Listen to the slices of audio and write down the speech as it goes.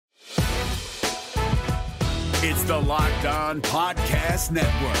It's the Locked On Podcast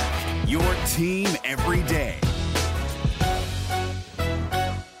Network, your team every day.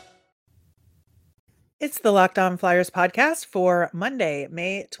 It's the Locked On Flyers podcast for Monday,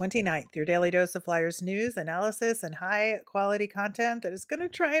 May 29th. Your daily dose of Flyers news, analysis, and high-quality content that is going to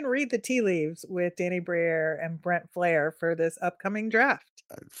try and read the tea leaves with Danny Briere and Brent Flahr for this upcoming draft.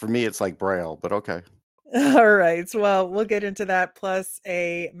 For me, it's like Braille, but okay. All right. Well, we'll get into that, plus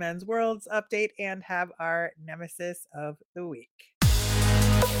a Men's Worlds update and have our nemesis of the week.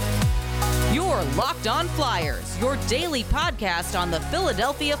 Your Locked On Flyers, your daily podcast on the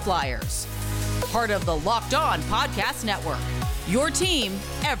Philadelphia Flyers. Part of the Locked On Podcast Network, your team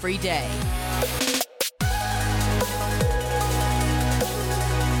every day.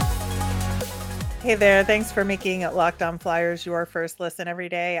 Hey there, thanks for making Locked On Flyers your first listen every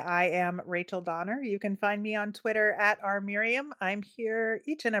day. I am Rachel Donner. You can find me on Twitter at rmiriam. I'm here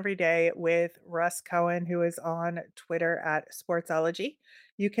each and every day with Russ Cohen, who is on Twitter at Sportsology.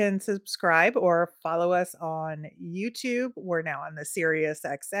 You can subscribe or follow us on YouTube. We're now on the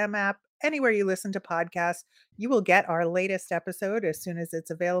SiriusXM app. Anywhere you listen to podcasts, you will get our latest episode as soon as it's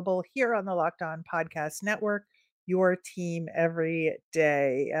available here on the Locked On Podcast Network, your team every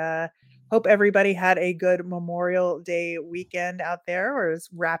day. Hope everybody had a good Memorial Day weekend out there, or is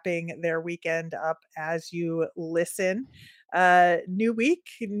wrapping their weekend up as you listen. New week,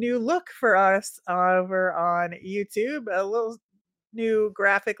 new look for us over on YouTube. A little new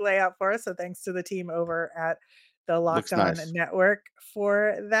graphic layout for us. So thanks to the team over at the Locked On Network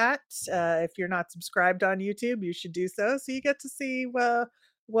for that. If you're not subscribed on YouTube, you should do so you get to see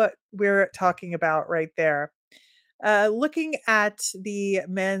what we're talking about right there. Looking at the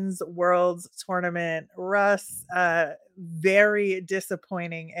Men's Worlds Tournament, Russ, very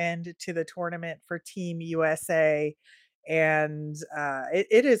disappointing end to the tournament for Team USA. And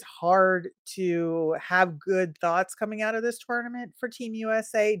it is hard to have good thoughts coming out of this tournament for Team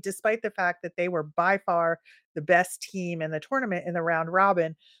USA, despite the fact that they were by far the best team in the tournament in the round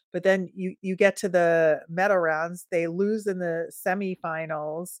robin. But then you get to the medal rounds, they lose in the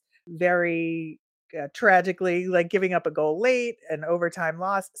semifinals very tragically, like giving up a goal late, an overtime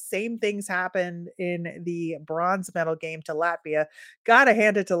loss. Same things happened in the bronze medal game to Latvia. Gotta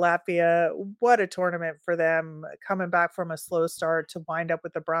hand it to Latvia. What a tournament for them, coming back from a slow start to wind up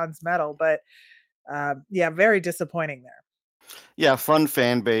with the bronze medal. But very disappointing there. Yeah, fun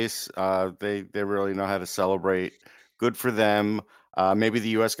fan base. They really know how to celebrate. Good for them. Maybe the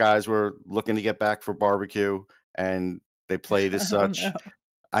U.S. guys were looking to get back for barbecue, and they played as such. No.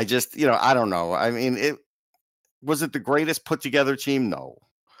 I just, I don't know. I mean, was it the greatest put together team?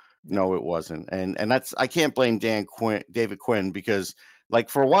 No, it wasn't. And that's, I can't blame David Quinn, because like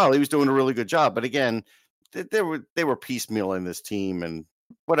for a while he was doing a really good job. But again, they were piecemeal in this team and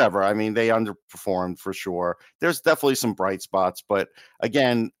whatever. I mean, they underperformed for sure. There's definitely some bright spots, but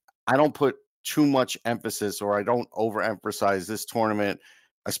again, I don't put too much emphasis, or I don't overemphasize this tournament,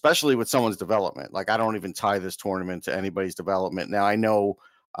 especially with someone's development. Like, I don't even tie this tournament to anybody's development. Now, I know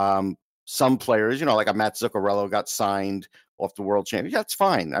some players, like a Matt Zuccarello got signed off the world champion. That's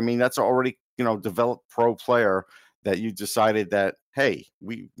fine. I mean, that's already, developed pro player that you decided that, hey,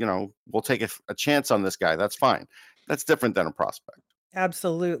 we'll take a chance on this guy. That's fine. That's different than a prospect.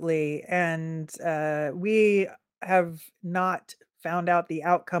 Absolutely. And we have not found out the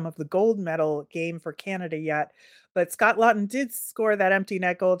outcome of the gold medal game for Canada yet, but Scott Laughton did score that empty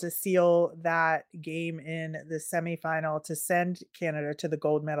net goal to seal that game in the semifinal to send Canada to the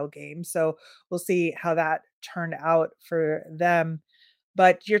gold medal game. So we'll see how that turned out for them.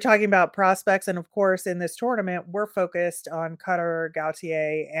 But you're talking about prospects, and of course in this tournament we're focused on Cutter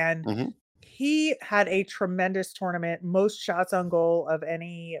Gauthier, and he had a tremendous tournament, most shots on goal of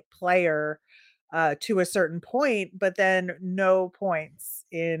any player to a certain point, but then no points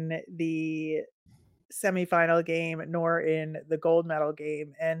in the semifinal game nor in the gold medal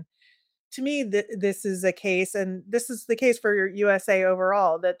game. And to me, this is a case, and this is the case for USA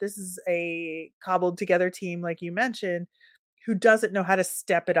overall, that this is a cobbled together team, like you mentioned, who doesn't know how to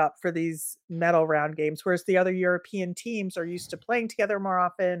step it up for these medal round games, whereas the other European teams are used to playing together more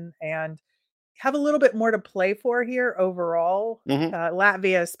often and have a little bit more to play for here overall.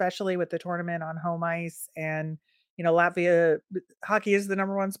 Latvia, especially with the tournament on home ice, and Latvia hockey is the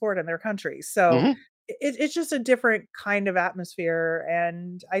number one sport in their country, so it's just a different kind of atmosphere,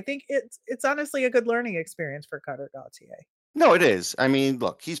 and I think it's honestly a good learning experience for Cutter Gauthier. No, it is. I mean,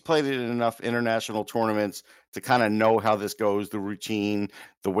 look, he's played it in enough international tournaments to kind of know how this goes, the routine,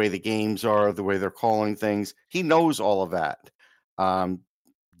 the way the games are, the way they're calling things. He knows all of that.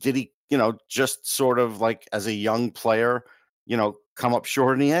 Did he, just sort of like as a young player, come up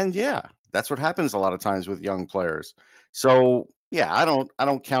short in the end? Yeah. That's what happens a lot of times with young players. So yeah, I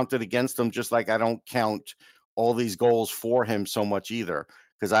don't count it against him, just like I don't count all these goals for him so much either,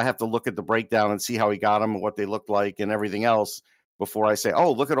 because I have to look at the breakdown and see how he got them and what they look like and everything else before I say,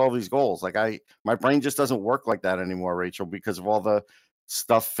 oh, look at all these goals. Like my brain just doesn't work like that anymore, Rachel, because of all the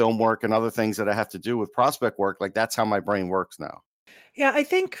stuff, film work and other things that I have to do with prospect work. Like that's how my brain works now. Yeah, I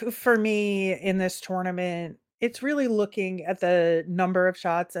think for me in this tournament, it's really looking at the number of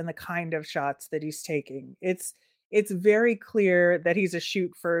shots and the kind of shots that he's taking. It's very clear that he's a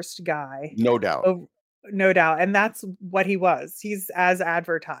shoot first guy. No doubt. Oh, no doubt. And that's what he was. He's as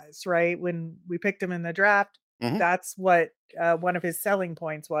advertised, right? When we picked him in the draft, Mhm. that's what one of his selling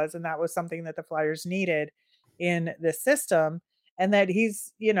points was. And that was something that the Flyers needed in the system. And that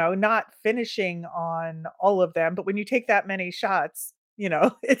he's, not finishing on all of them. But when you take that many shots,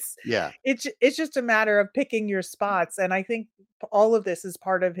 it's Yeah. it's just a matter of picking your spots, and I think all of this is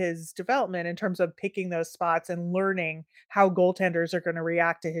part of his development in terms of picking those spots and learning how goaltenders are gonna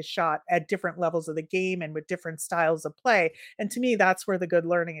react to his shot at different levels of the game and with different styles of play, and to me, that's where the good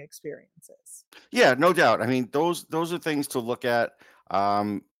learning experience is. Yeah, no doubt. I mean, those are things to look at.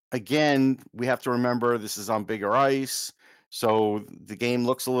 Um, Again, we have to remember this is on bigger ice, so the game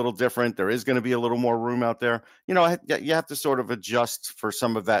looks a little different. There is going to be a little more room out there. You have to sort of adjust for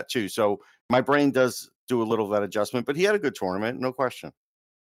some of that too. So my brain does do a little of that adjustment, but he had a good tournament, no question.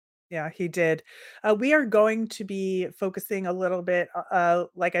 Yeah, he did. We are going to be focusing a little bit,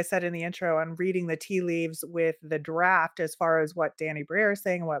 like I said in the intro, on reading the tea leaves with the draft as far as what Danny Briere is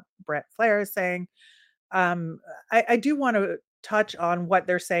saying, what Brent Flahr is saying. Um, I do want to touch on what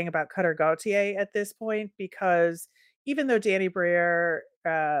they're saying about Cutter Gauthier at this point, because even though Danny Briere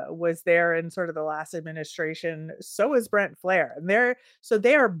was there in sort of the last administration, so is Brent Flahr. And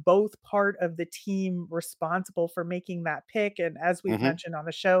they are both part of the team responsible for making that pick. And as we've Hmm. mentioned on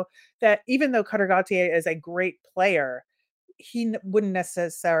the show, that even though Cutter Gauthier is a great player, he wouldn't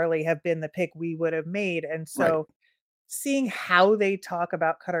necessarily have been the pick we would have made. And Right. so seeing how they talk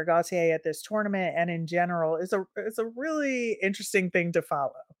about Cutter Gauthier at this tournament and in general is a really interesting thing to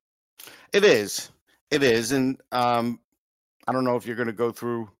follow. It is. It is. And I don't know if you're going to go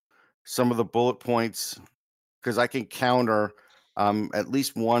through some of the bullet points because I can counter at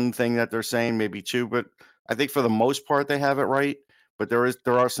least one thing that they're saying, maybe two, but I think for the most part they have it right. But there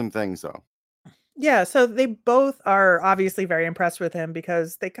are some things though. Yeah, so they both are obviously very impressed with him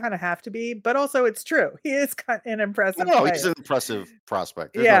because they kind of have to be, but also it's true. He is an Oh, impressive no, he's player. an impressive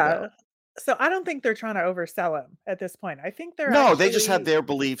prospect. There's no Yeah. doubt. So I don't think they're trying to oversell him at this point. I think they're No, they just have actually their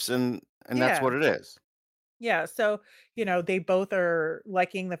beliefs and that's yeah. what it is. Yeah, so, they both are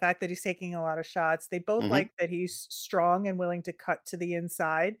liking the fact that he's taking a lot of shots. They both Hmm. like that he's strong and willing to cut to the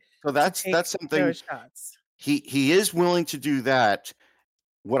inside So to that's take something those shots. he is willing to do that.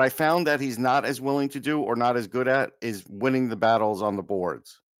 What I found that he's not as willing to do or not as good at is winning the battles on the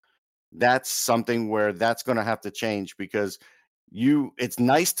boards. That's something where that's going to have to change because it's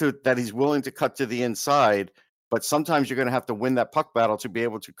nice that he's willing to cut to the inside, but sometimes you're going to have to win that puck battle to be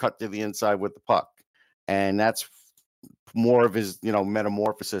able to cut to the inside with the puck. And that's more of his,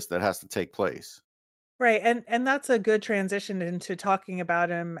 metamorphosis that has to take place. Right, and that's a good transition into talking about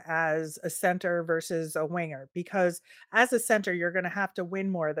him as a center versus a winger, because as a center, you're gonna have to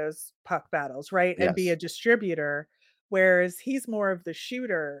win more of those puck battles, right? And be a Yes. distributor, whereas he's more of the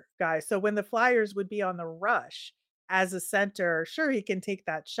shooter guy. So when the Flyers would be on the rush as a center, sure, he can take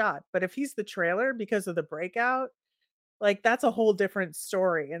that shot, but if he's the trailer because of the breakout, like, that's a whole different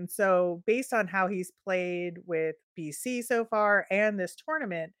story, and so, based on how he's played with BC so far and this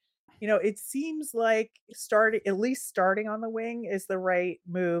tournament, it seems like starting on the wing is the right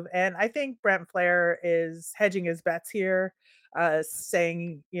move, and I think Brent Flahr is hedging his bets here,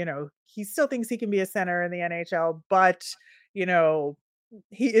 saying, he still thinks he can be a center in the NHL, but, you know,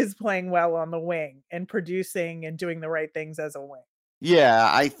 he is playing well on the wing and producing and doing the right things as a wing. Yeah,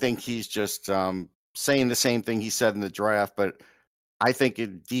 I think he's just saying the same thing he said in the draft, but I think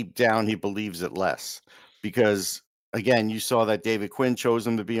deep down he believes it less because again, you saw that David Quinn chose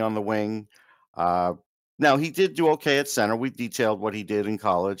him to be on the wing. Uh, Now he did do okay at center. We detailed what he did in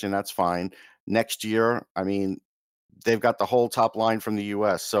college, and that's fine. Next year, I mean, they've got the whole top line from the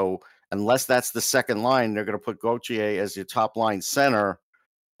U.S. So unless that's the second line, they're going to put Gauthier as your top line center.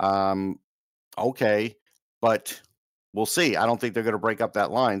 Um, okay, but we'll see. I don't think they're going to break up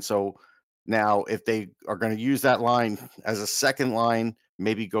that line. So now, if they are going to use that line as a second line,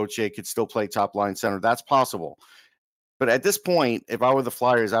 maybe Gauthier could still play top line center. That's possible. But at this point, if I were the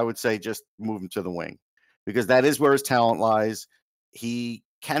Flyers, I would say just move him to the wing because that is where his talent lies. He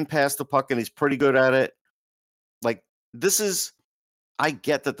can pass the puck and he's pretty good at it. Like, this is, I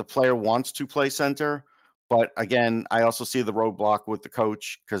get that the player wants to play center, but again, I also see the roadblock with the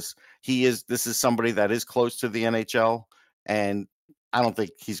coach because this is somebody that is close to the NHL, and I don't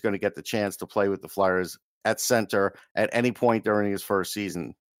think he's going to get the chance to play with the Flyers at center at any point during his first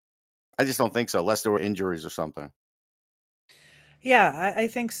season. I just don't think so, unless there were injuries or something. Yeah, I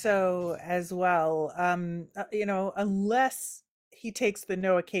think so as well. Unless he takes the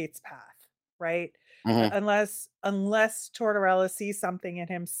Noah Cates path, right? Mhm. Unless Tortorella sees something in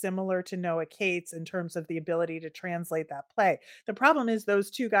him similar to Noah Cates in terms of the ability to translate that play. The problem is those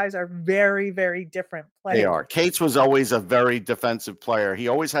two guys are very, very different They are. players. Cates was always a very defensive player. He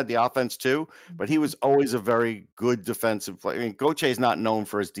always had the offense too, but he Mhm. was always a very good defensive player. I mean, Gauthier is not known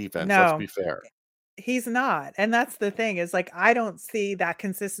for his defense. Let's be No, fair. he's not. And that's the thing is like I don't see that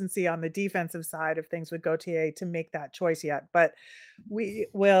consistency on the defensive side of things with Gauthier to make that choice yet, but we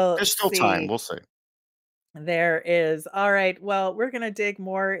will There's still time. see. We'll see. There is. All right. Well, we're going to dig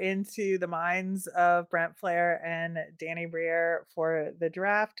more into the minds of Brent Flahr and Danny Briere for the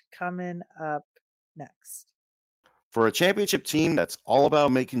draft coming up next. For a championship team that's all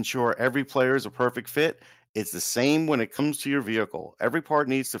about making sure every player is a perfect fit, it's the same when it comes to your vehicle. Every part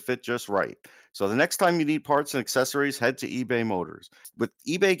needs to fit just right. So the next time you need parts and accessories, head to eBay Motors. With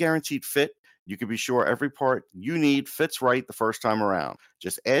eBay Guaranteed Fit, you can be sure every part you need fits right the first time around.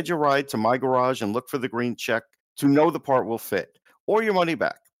 Just add your ride to My Garage and look for the green check to know the part will fit or your money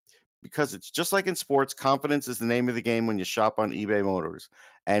back. Because it's just like in sports, confidence is the name of the game when you shop on eBay Motors.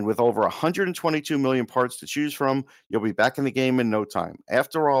 And with over 122 million parts to choose from, you'll be back in the game in no time.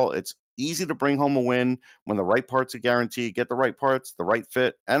 After all, it's easy to bring home a win when the right parts are guaranteed. Get the right parts, the right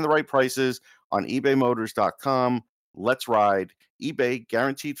fit, and the right prices on ebaymotors.com. Let's ride. eBay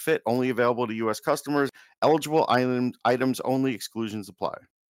Guaranteed Fit, only available to U.S. customers. Eligible items only. Exclusions apply.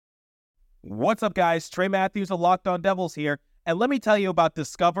 What's up, guys? Trey Matthews of Locked On Devils here. And let me tell you about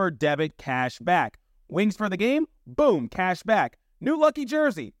Discover Debit Cash Back. Wings for the game? Boom, cash back. New lucky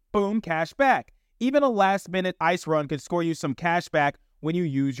jersey? Boom, cash back. Even a last-minute ice run could score you some cash back when you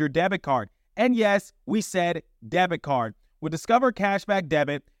use your debit card. And yes, we said debit card. With Discover Cashback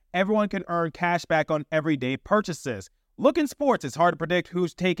Debit, everyone can earn cash back on everyday purchases. Look, in sports, it's hard to predict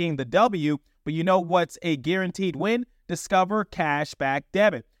who's taking the W, but you know what's a guaranteed win? Discover Cashback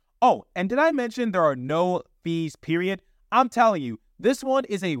Debit. Oh, and did I mention there are no fees, period? I'm telling you, this one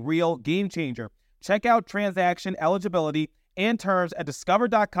is a real game changer. Check out transaction eligibility and terms at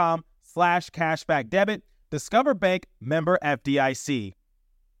discover.com/cashbackdebit. Discover Bank, member FDIC.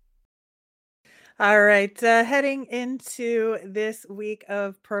 All right. Heading into this week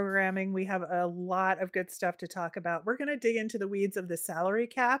of programming, we have a lot of good stuff to talk about. We're going to dig into the weeds of the salary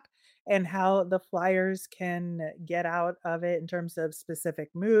cap and how the Flyers can get out of it in terms of specific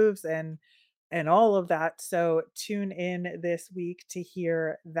moves and all of that. So tune in this week to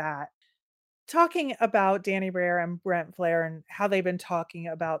hear that. Talking about Danny Briere and Brent Flahr and how they've been talking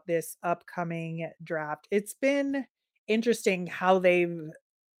about this upcoming draft. It's been interesting how they've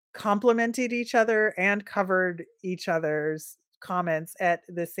complimented each other and covered each other's comments at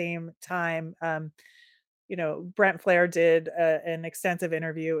the same time. Brent Flahr did an extensive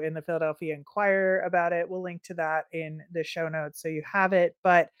interview in the Philadelphia Inquirer about it. We'll link to that in the show notes so you have it.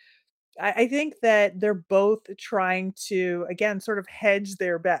 But I think that they're both trying to, again, sort of hedge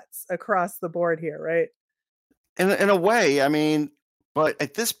their bets across the board here, right? In a way, I mean, but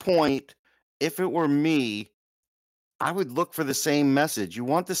at this point, if it were me, I would look for the same message. You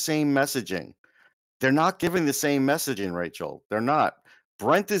want the same messaging. They're not giving the same messaging, Rachel. They're not.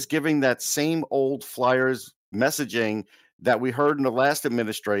 Brent is giving that same old Flyers messaging that we heard in the last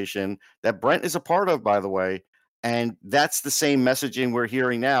administration that Brent is a part of, by the way. And that's the same messaging we're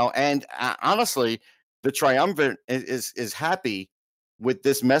hearing now. And honestly, the triumvirate is happy with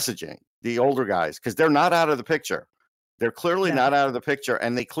this messaging, the older guys, because they're not out of the picture. They're clearly No. not out of the picture.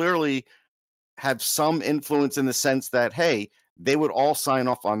 And they clearly have some influence in the sense that, hey, they would all sign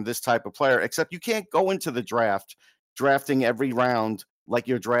off on this type of player, except you can't go into the draft drafting every round like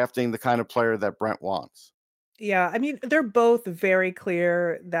you're drafting the kind of player that Brent wants. Yeah, I mean, they're both very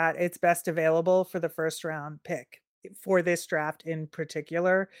clear that it's best available for the first round pick for this draft in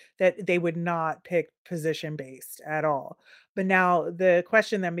particular, that they would not pick position based at all. But now the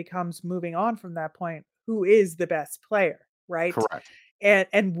question then becomes moving on from that point, who is the best player, right? Correct.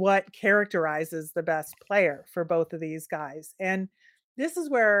 And what characterizes the best player for both of these guys. And this is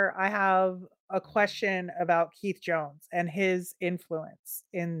where I have a question about Keith Jones and his influence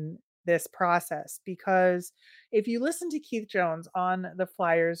in this process. Because if you listen to Keith Jones on the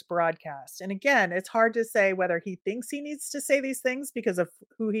Flyers broadcast, and again, it's hard to say whether he thinks he needs to say these things because of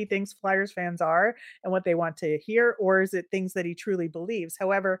who he thinks Flyers fans are and what they want to hear, or is it things that he truly believes?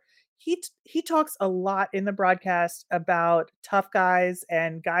 However, he talks a lot in the broadcast about tough guys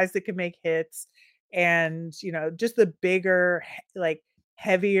and guys that can make hits, and just the bigger, like,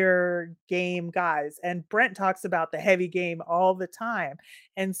 heavier game guys. And Brent talks about the heavy game all the time.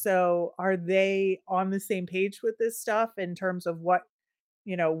 And so are they on the same page with this stuff in terms of what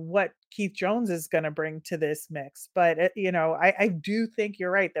Keith Jones is going to bring to this mix? But I do think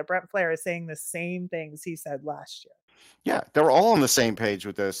you're right that Brent Flahr is saying the same things he said last year. Yeah, they're all on the same page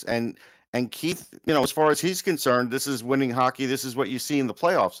with this. And Keith, as far as he's concerned, this is winning hockey. This is what you see in the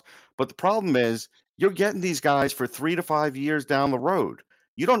playoffs. But the problem is you're getting these guys for 3 to 5 years down the road.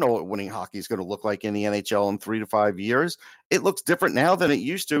 You don't know what winning hockey is going to look like in the NHL in 3 to 5 years. It looks different now than it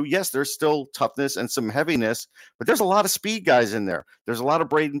used to. Yes, there's still toughness and some heaviness, but there's a lot of speed guys in there. There's a lot of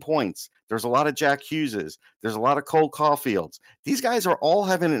Braden Points. There's a lot of Jack Hugheses. There's a lot of Cole Caulfields. These guys are all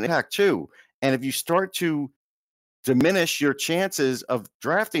having an impact too. And if you start to diminish your chances of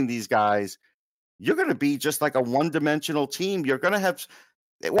drafting these guys, you're going to be just like a one-dimensional team. You're going to have,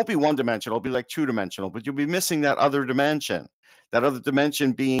 it won't be one-dimensional, it'll be like two-dimensional, but you'll be missing that other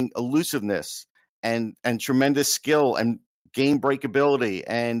dimension being elusiveness and tremendous skill and game breakability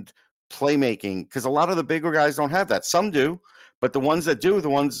and playmaking, because a lot of the bigger guys don't have that. Some do, but the ones that do,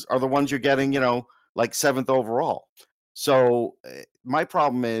 are the ones you're getting, like 7th overall. So my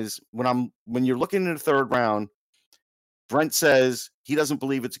problem is when you're looking in the third round, Brent says he doesn't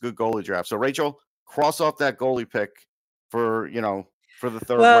believe it's a good goalie draft. So Rachel, cross off that goalie pick for the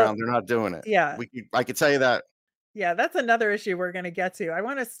third round. They're not doing it. Yeah. I could tell you that. Yeah, that's another issue we're going to get to. I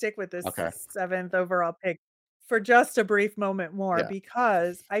want to stick with this Okay. 7th overall pick for just a brief moment more, Yeah.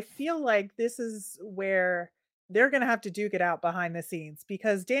 because I feel like this is where they're going to have to duke it out behind the scenes,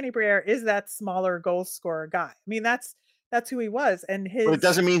 because Danny Briere is that smaller goal scorer guy. I mean, that's who he was. And But it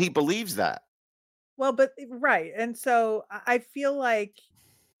doesn't mean he believes that. Well, but right. And so I feel like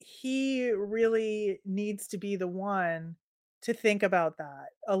he really needs to be the one to think about that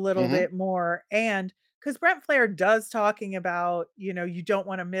a little bit more. And because Brent Flahr does talking about, you don't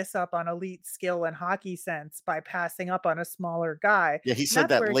want to miss up on elite skill and hockey sense by passing up on a smaller guy. Yeah, he said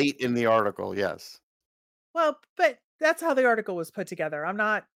that late in the article. Yes. Well, but that's how the article was put together. I'm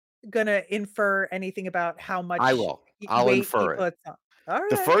not going to infer anything about how much I will. I'll weight infer he it. puts on. All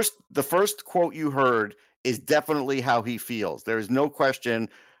right. The first quote you heard is definitely how he feels. There is no question.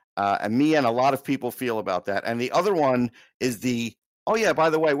 And me and a lot of people feel about that. And the other one is oh yeah, by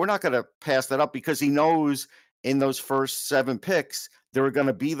the way, we're not going to pass that up, because he knows in those first 7 picks, there are going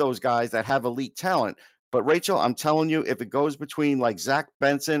to be those guys that have elite talent. But Rachel, I'm telling you, if it goes between like Zach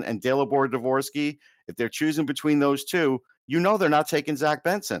Benson and Dalibor Dvorsky, if they're choosing between those two, they're not taking Zach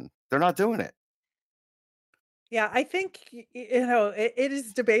Benson. They're not doing it. Yeah, I think it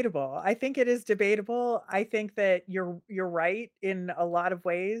is debatable. I think it is debatable. I think that you're right in a lot of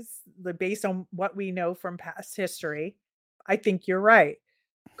ways, based on what we know from past history. I think you're right.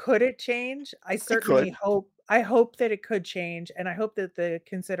 Could it change? I certainly hope. I hope that it could change, and I hope that the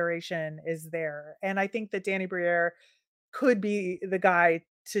consideration is there. And I think that Danny Briere could be the guy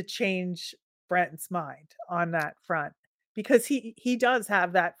to change Brent's mind on that front, because he does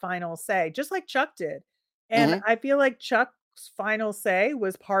have that final say, just like Chuck did. And I feel like Chuck's final say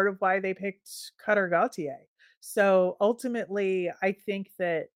was part of why they picked Cutter Gauthier. So ultimately, I think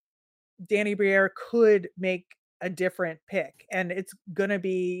that Danny Briere could make a different pick, and it's going to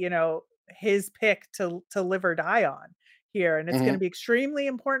be, his pick to live or die on here. And it's going to be extremely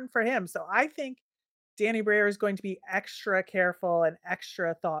important for him. So I think Danny Briere is going to be extra careful and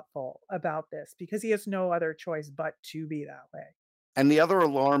extra thoughtful about this, because he has no other choice but to be that way. And the other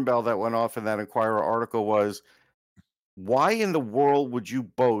alarm bell that went off in that Inquirer article was, why in the world would you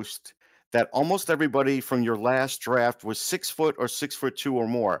boast that almost everybody from your last draft was 6 foot or 6'2" or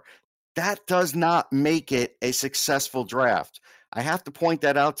more? That does not make it a successful draft. I have to point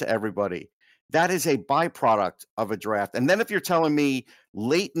that out to everybody. That is a byproduct of a draft. And then if you're telling me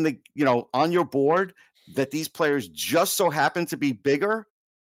late in the, on your board that these players just so happen to be bigger,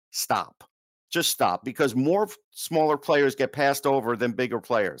 stop. Just stop, because more smaller players get passed over than bigger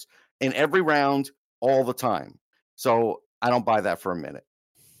players in every round all the time. So I don't buy that for a minute.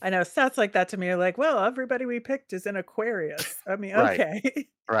 I know stats like that to me are like, well, everybody we picked is in Aquarius. I mean, Right. okay.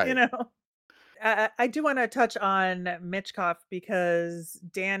 Right. I do want to touch on Michkov, because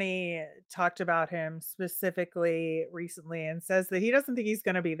Danny talked about him specifically recently and says that he doesn't think he's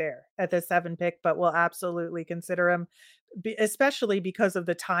going to be there at the 7 pick, but will absolutely consider him. especially because of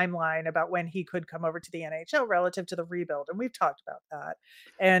the timeline about when he could come over to the NHL relative to the rebuild. And we've talked about that.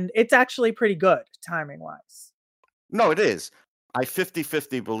 And it's actually pretty good timing wise. No, it is. I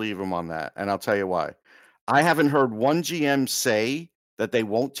 50-50 believe him on that, and I'll tell you why. I haven't heard one GM say that they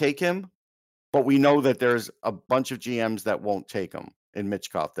won't take him, but we know that there's a bunch of GMs that won't take him, in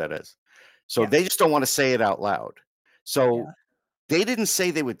Mitchkov, that is. So Yeah. they just don't want to say it out loud. So Yeah. they didn't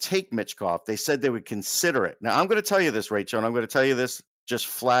say they would take Mitchkov. They said they would consider it. Now, I'm going to tell you this, Rachel, and I'm going to tell you this just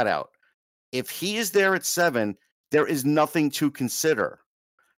flat out. If he is there at 7, there is nothing to consider.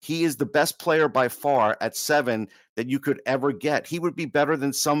 He is the best player by far at 7 that you could ever get. He would be better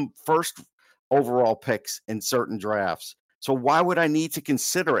than some first overall picks in certain drafts. So why would I need to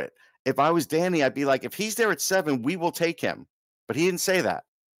consider it? If I was Danny, I'd be like, if he's there at 7, we will take him. But he didn't say that.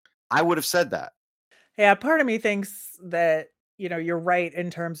 I would have said that. Yeah, part of me thinks that, you're right in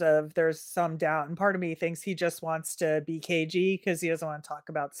terms of there's some doubt. And part of me thinks he just wants to be cagey because he doesn't want to talk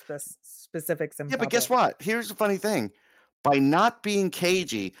about specifics in Yeah, but guess public. what? Here's the funny thing. By not being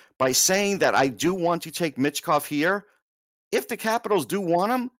cagey, by saying that I do want to take Mitchkov here, if the Capitals do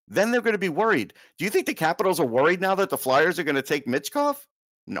want him, then they're going to be worried. Do you think the Capitals are worried now that the Flyers are going to take Mitchkov?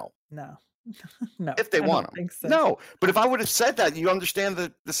 No. No. No, If they I want don't him. think so. No. But if I would have said that, you understand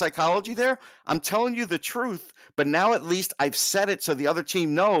the psychology there? I'm telling you the truth, but now at least I've said it so the other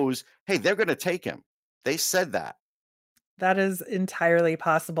team knows, hey, they're going to take him. They said that. That is entirely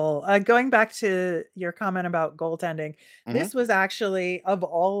possible. Going back to your comment about goaltending, this was actually, of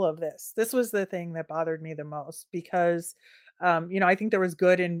all of this was the thing that bothered me the most because, I think there was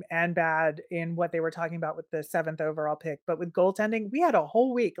good and bad in what they were talking about with the 7th overall pick. But with goaltending, we had a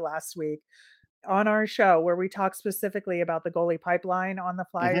whole week last week on our show where we talked specifically about the goalie pipeline on the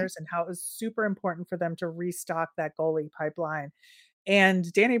Mm-hmm. Flyers and how it was super important for them to restock that goalie pipeline.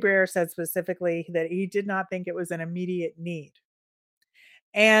 And Danny Briere said specifically that he did not think it was an immediate need.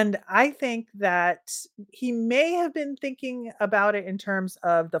 And I think that he may have been thinking about it in terms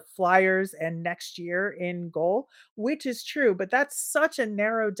of the Flyers and next year in goal, which is true, but that's such a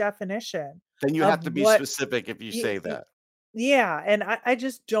narrow definition Then you of have to be what. specific if you say that. Yeah, and I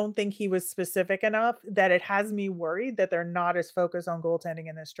just don't think he was specific enough that it has me worried that they're not as focused on goaltending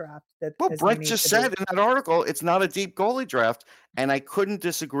in this draft Well, as they Brent need just to said be. in that article, it's not a deep goalie draft, and I couldn't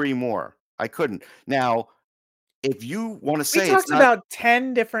disagree more. I couldn't. Now, if you want to We say it's talked not, about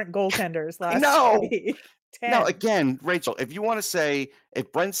 10 different goaltenders last no, week. no. 10. Again, Rachel, if you want to say,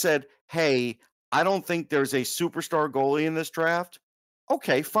 if Brent said, "Hey, I don't think there's a superstar goalie in this draft,"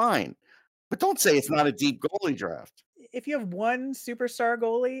 okay, fine, but don't say it's not a deep goalie draft. If you have one superstar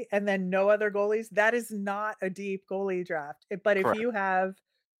goalie and then no other goalies, that is not a deep goalie draft. But if Correct. you have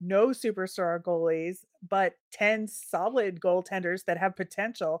no superstar goalies, but 10 solid goaltenders that have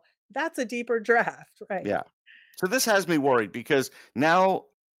potential, that's a deeper draft, right? Yeah. So this has me worried because now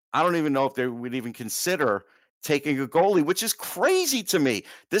I don't even know if they would even consider taking a goalie, which is crazy to me.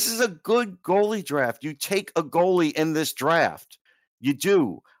 This is a good goalie draft. You take a goalie in this draft. You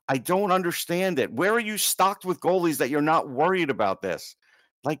do. I don't understand it. Where are you stocked with goalies that you're not worried about this?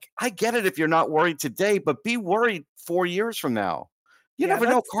 Like, I get it if you're not worried today, but be worried 4 years from now. You Yeah, never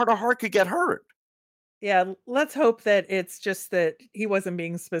know. Carter Hart could get hurt. let's hope that it's just that he wasn't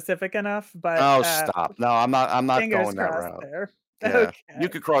being specific enough, but Oh, stop. No, I'm not fingers going that crossed route. there. Yeah. You Okay.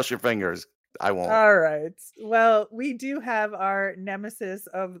 could cross your fingers. I won't. All right. Well, we do have our nemesis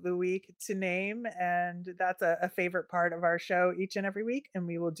of the week to name, and that's a favorite part of our show each and every week, and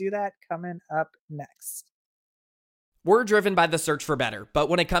we will do that coming up next. We're driven by the search for better, but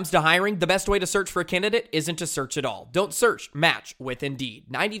when it comes to hiring, the best way to search for a candidate isn't to search at all. Don't search, match with Indeed.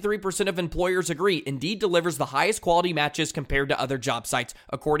 93% of employers agree Indeed delivers the highest quality matches compared to other job sites,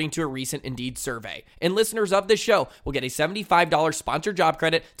 according to a recent Indeed survey. And listeners of this show will get a $75 sponsored job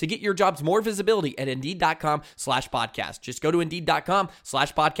credit to get your jobs more visibility at Indeed.com/podcast. Just go to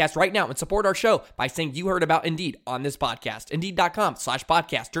Indeed.com/podcast right now and support our show by saying you heard about Indeed on this podcast.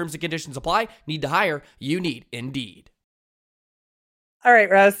 Indeed.com/podcast. Terms and conditions apply. Need to hire? You need Indeed. All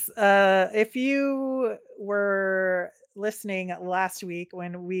right, Russ. If you were listening last week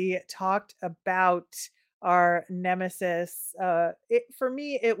when we talked about our nemesis, for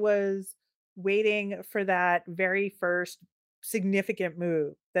me, it was waiting for that very first significant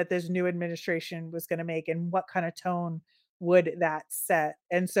move that this new administration was going to make and what kind of tone would that set.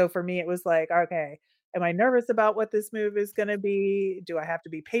 And so for me, it was like, okay, am I nervous about what this move is going to be? Do I have to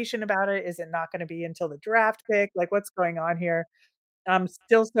be patient about it? Is it not going to be until the draft pick? Like, what's going on here?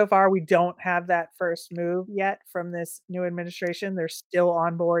 Still so far, we don't have that first move yet from this new administration. They're still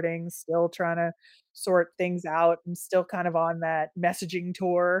onboarding, still trying to sort things out, and still kind of on that messaging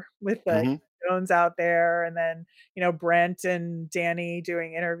tour with the Mm-hmm. Jones out there, and then, Brent and Danny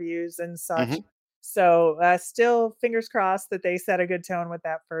doing interviews and such. Mhm. So, still fingers crossed that they set a good tone with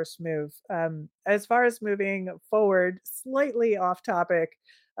that first move. As far as moving forward, slightly off topic,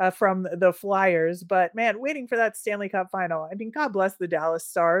 from the Flyers, but man, waiting for that Stanley Cup final. I mean, God bless the Dallas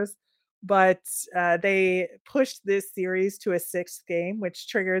Stars, but they pushed this series to a sixth game, which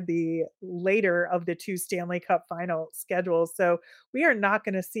triggered the later of the two Stanley Cup final schedules. So we are not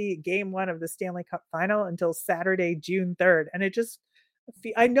going to see game one of the Stanley Cup final until Saturday, June 3rd. And it just,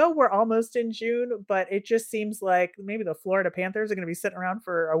 I know we're almost in June, but it just seems like maybe the Florida Panthers are going to be sitting around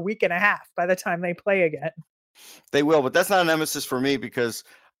for a week and a half by the time they play again. They will, but that's not a nemesis for me because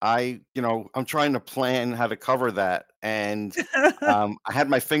I'm trying to plan how to cover that. And I had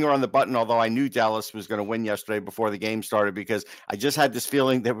my finger on the button, although I knew Dallas was going to win yesterday before the game started because I just had this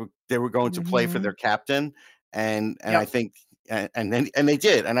feeling they were going to play for Mhm. their captain. And I Yep. think and they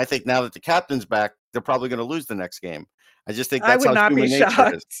did. And I think now that the captain's back, they're probably going to lose the next game. I just think I that's would how not be human nature is.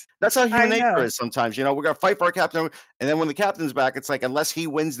 shocked. That's how human I nature know. is sometimes. We're going to fight for our captain. And then when the captain's back, it's like, unless he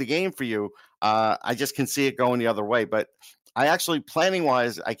wins the game for you, I just can see it going the other way. But I actually, planning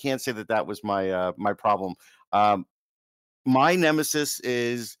wise, I can't say that was my problem. My nemesis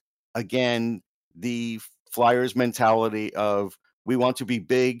is, again, the Flyers mentality of we want to be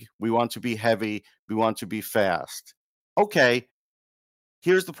big, we want to be heavy, we want to be fast. Okay,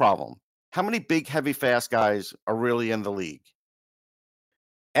 here's the problem. How many big, heavy, fast guys are really in the league?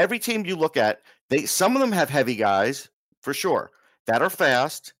 Every team you look at, some of them have heavy guys for sure that are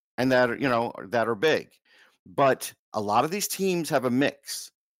fast and that are big. But a lot of these teams have a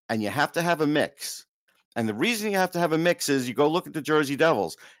mix, and you have to have a mix. And the reason you have to have a mix is you go look at the Jersey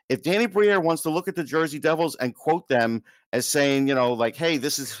Devils. If Danny Briere wants to look at the Jersey Devils and quote them as saying, like, hey,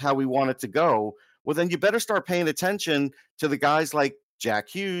 this is how we want it to go, well, then you better start paying attention to the guys like Jack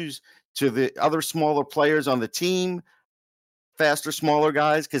Hughes, to the other smaller players on the team, faster, smaller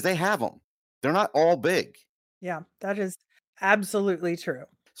guys, because they have them. They're not all big. Yeah, that is absolutely true.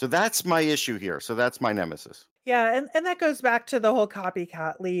 So that's my issue here. So that's my nemesis. Yeah, and that goes back to the whole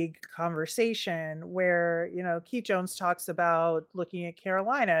copycat league conversation where, Keith Jones talks about looking at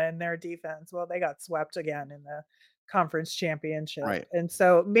Carolina and their defense. Well, they got swept again in the conference championship. Right. And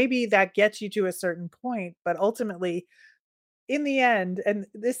so maybe that gets you to a certain point, but ultimately in the end, and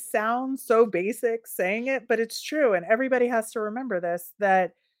this sounds so basic saying it, but it's true. And everybody has to remember this,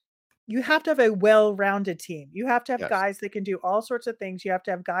 that you have to have a well-rounded team. You have to have Yes. guys that can do all sorts of things. You have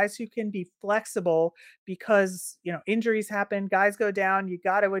to have guys who can be flexible because, injuries happen, guys go down, you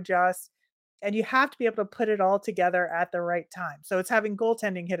got to adjust, and you have to be able to put it all together at the right time. So it's having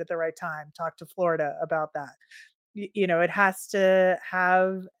goaltending hit at the right time. Talk to Florida about that. It has to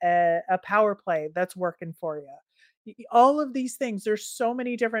have a power play that's working for you. All of these things, there's so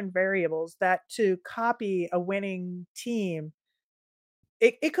many different variables that to copy a winning team,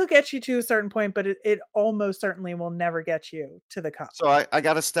 it could get you to a certain point, but it almost certainly will never get you to the cup. So I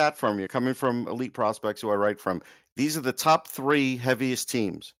got a stat from you coming from Elite Prospects who I write from. These are the top 3 heaviest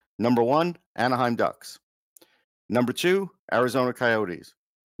teams. Number 1, Anaheim Ducks. Number 2, Arizona Coyotes.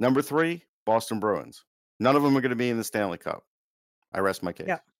 Number 3, Boston Bruins. None of them are going to be in the Stanley Cup. I rest my case.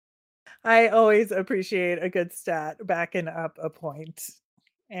 Yeah. I always appreciate a good stat backing up a point.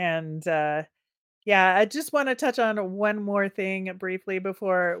 And yeah, I just want to touch on one more thing briefly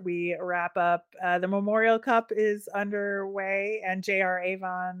before we wrap up. The Memorial Cup is underway, and J.R.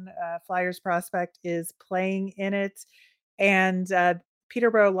 Avon, Flyers prospect, is playing in it. And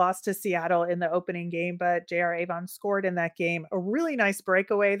Peterborough lost to Seattle in the opening game, but J.R. Avon scored in that game. A really nice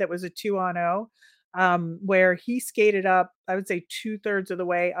breakaway that was a 2-on-0, where he skated up, I would say 2/3 of the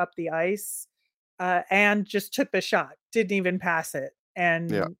way up the ice, and just took the shot, didn't even pass it,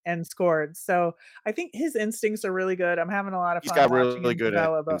 Yeah. and scored. So I think his instincts are really good. I'm having a lot of He's fun got watching really him good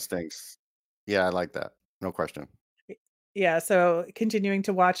develop. instincts. Yeah, I like that. No question. Yeah, so continuing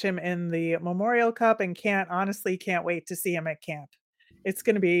to watch him in the Memorial Cup, and can't wait to see him at camp. It's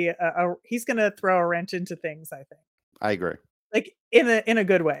going to be he's going to throw a wrench into things, I think. I agree. Like in a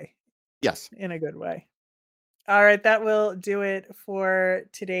good way. Yes. In a good way. All right, that will do it for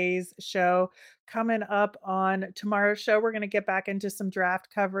today's show. Coming up on tomorrow's show, we're going to get back into some draft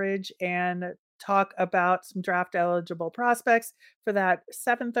coverage and talk about some draft eligible prospects for that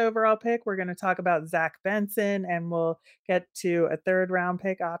 7th overall pick. We're going to talk about Zach Benson, and we'll get to a 3rd round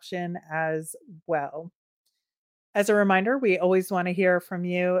pick option as well. As a reminder, we always want to hear from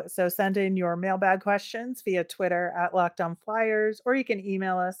you. So send in your mailbag questions via Twitter at LockedOnFlyers, or you can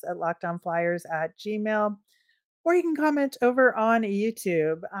email us at LockedOnFlyers@gmail.com. Or you can comment over on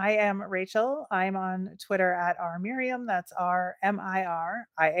YouTube. I am Rachel. I'm on Twitter at rmiriam. That's RMIRIAM.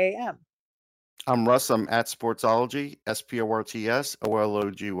 I'm Russ. I'm at Sportsology,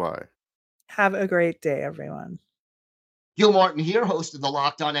 SPORTSOLOGY. Have a great day, everyone. Gil Martin here, host of the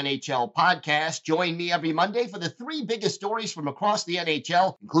Locked On NHL podcast. Join me every Monday for the 3 biggest stories from across the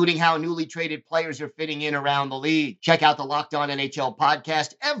NHL, including how newly traded players are fitting in around the league. Check out the Locked On NHL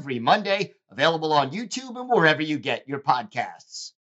podcast every Monday, available on YouTube and wherever you get your podcasts.